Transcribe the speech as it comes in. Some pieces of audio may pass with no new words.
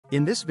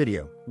In this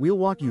video, we'll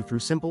walk you through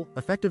simple,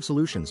 effective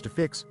solutions to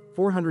fix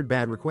 400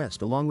 bad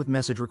request along with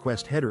message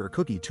request header or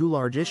cookie too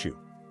large issue.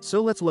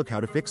 So let's look how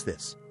to fix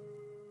this.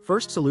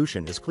 First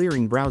solution is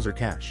clearing browser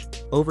cache.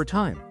 Over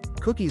time,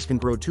 cookies can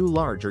grow too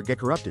large or get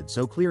corrupted,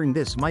 so clearing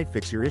this might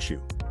fix your issue.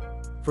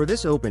 For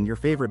this, open your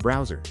favorite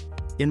browser.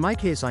 In my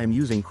case, I am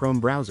using Chrome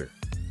browser.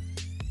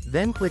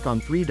 Then click on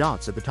three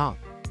dots at the top.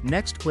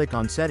 Next, click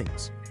on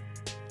Settings.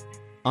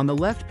 On the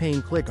left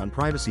pane, click on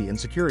Privacy and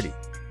Security.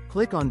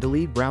 Click on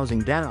Delete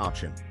Browsing Data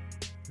option.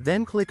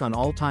 Then click on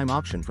All Time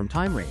option from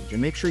time range and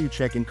make sure you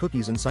check in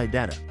cookies and site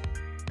data.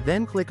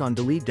 Then click on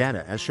Delete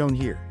Data as shown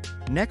here.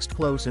 Next,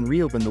 close and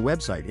reopen the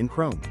website in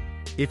Chrome.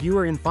 If you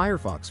are in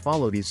Firefox,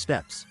 follow these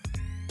steps.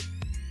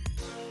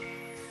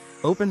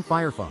 Open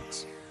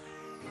Firefox.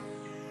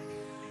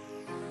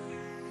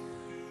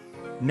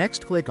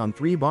 Next, click on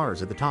three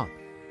bars at the top.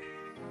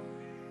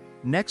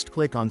 Next,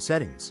 click on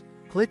Settings.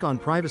 Click on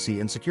Privacy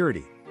and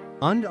Security.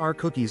 Under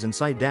Cookies and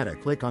Site Data,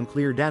 click on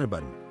Clear Data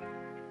button.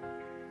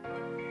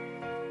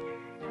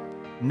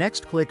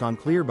 Next, click on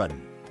Clear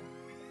button.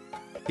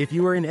 If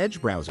you are in Edge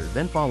browser,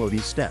 then follow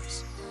these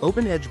steps.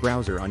 Open Edge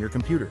browser on your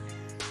computer.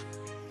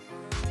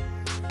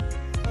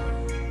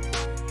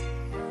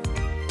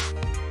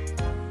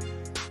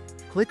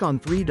 Click on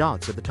three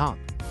dots at the top.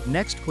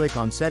 Next, click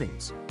on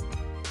Settings.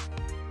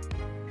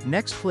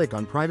 Next, click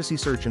on Privacy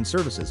Search and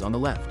Services on the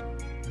left.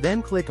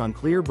 Then click on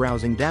Clear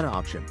Browsing Data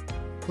option.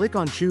 Click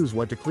on Choose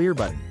What to Clear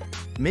button.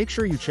 Make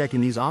sure you check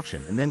in these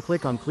options and then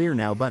click on Clear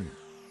Now button.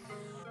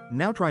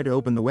 Now try to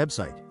open the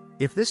website.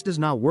 If this does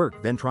not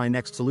work, then try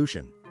next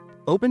solution.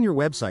 Open your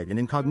website in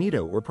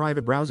incognito or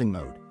private browsing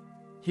mode.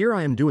 Here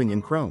I am doing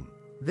in Chrome.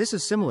 This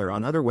is similar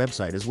on other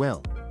website as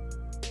well.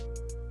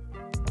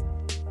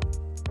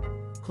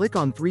 Click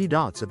on three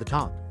dots at the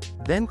top.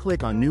 Then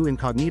click on New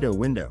Incognito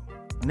window.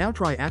 Now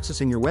try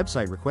accessing your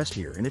website request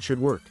here and it should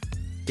work.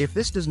 If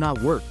this does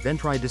not work, then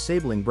try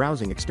disabling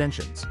browsing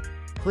extensions.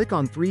 Click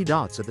on three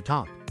dots at the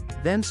top.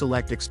 Then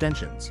select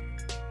Extensions.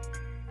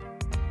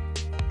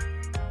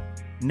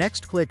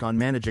 Next, click on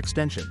Manage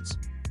Extensions.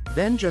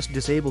 Then just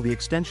disable the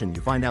extension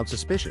you find out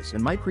suspicious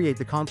and might create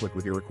the conflict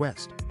with your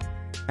request.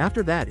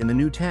 After that, in the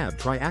new tab,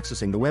 try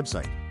accessing the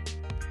website.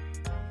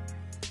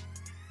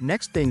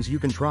 Next things you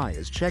can try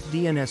is check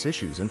DNS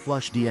issues and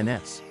flush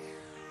DNS.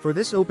 For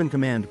this, open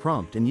command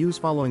prompt and use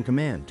following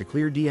command to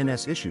clear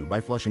DNS issue by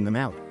flushing them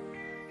out.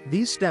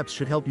 These steps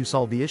should help you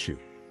solve the issue.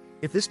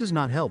 If this does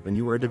not help and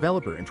you are a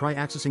developer and try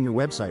accessing your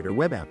website or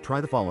web app,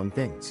 try the following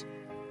things.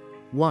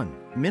 1.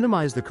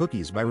 Minimize the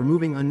cookies by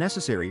removing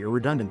unnecessary or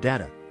redundant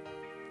data.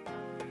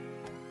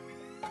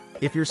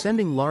 If you're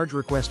sending large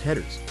request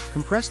headers,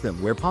 compress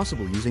them where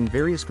possible using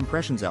various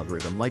compressions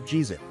algorithm like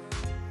gzip.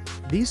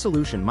 These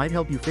solution might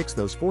help you fix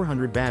those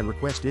 400 bad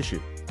request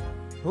issue.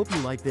 Hope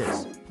you like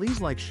this.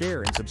 Please like,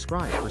 share and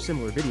subscribe for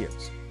similar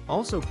videos.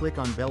 Also click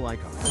on bell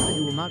icon so that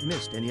you will not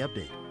miss any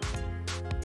update.